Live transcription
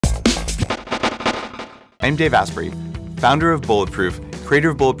I'm Dave Asprey, founder of Bulletproof,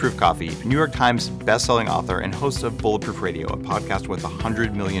 creator of Bulletproof Coffee, New York Times bestselling author, and host of Bulletproof Radio, a podcast with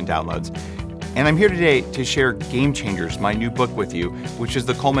 100 million downloads. And I'm here today to share Game Changers, my new book with you, which is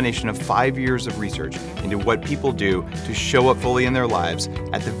the culmination of 5 years of research into what people do to show up fully in their lives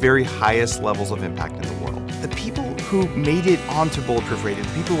at the very highest levels of impact in the world. The people who made it onto Bulletproof Radio,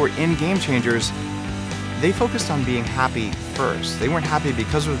 the people who were in Game Changers, they focused on being happy first. They weren't happy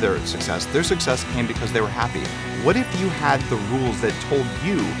because of their success. Their success came because they were happy. What if you had the rules that told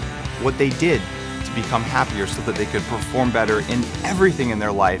you what they did to become happier so that they could perform better in everything in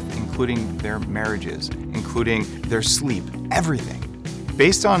their life, including their marriages, including their sleep, everything?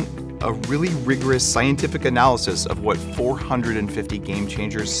 Based on a really rigorous scientific analysis of what 450 Game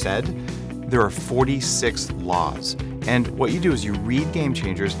Changers said, there are 46 laws. And what you do is you read Game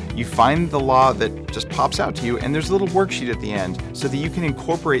Changers, you find the law that just pops out to you, and there's a little worksheet at the end so that you can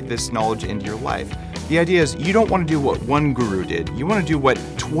incorporate this knowledge into your life. The idea is you don't want to do what one guru did. You want to do what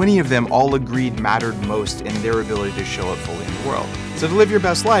 20 of them all agreed mattered most in their ability to show up fully in the world. So to live your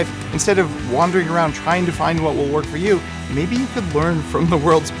best life, instead of wandering around trying to find what will work for you, maybe you could learn from the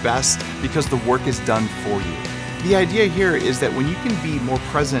world's best because the work is done for you. The idea here is that when you can be more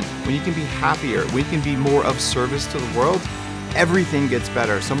present, when you can be happier, when you can be more of service to the world, everything gets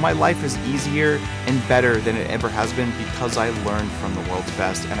better. So my life is easier and better than it ever has been because I learned from the world's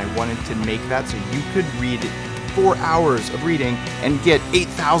best, and I wanted to make that so you could read 4 hours of reading and get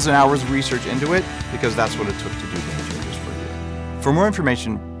 8,000 hours of research into it, because that's what it took to do Game Changers for you. For more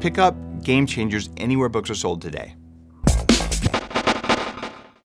information, pick up Game Changers anywhere books are sold today.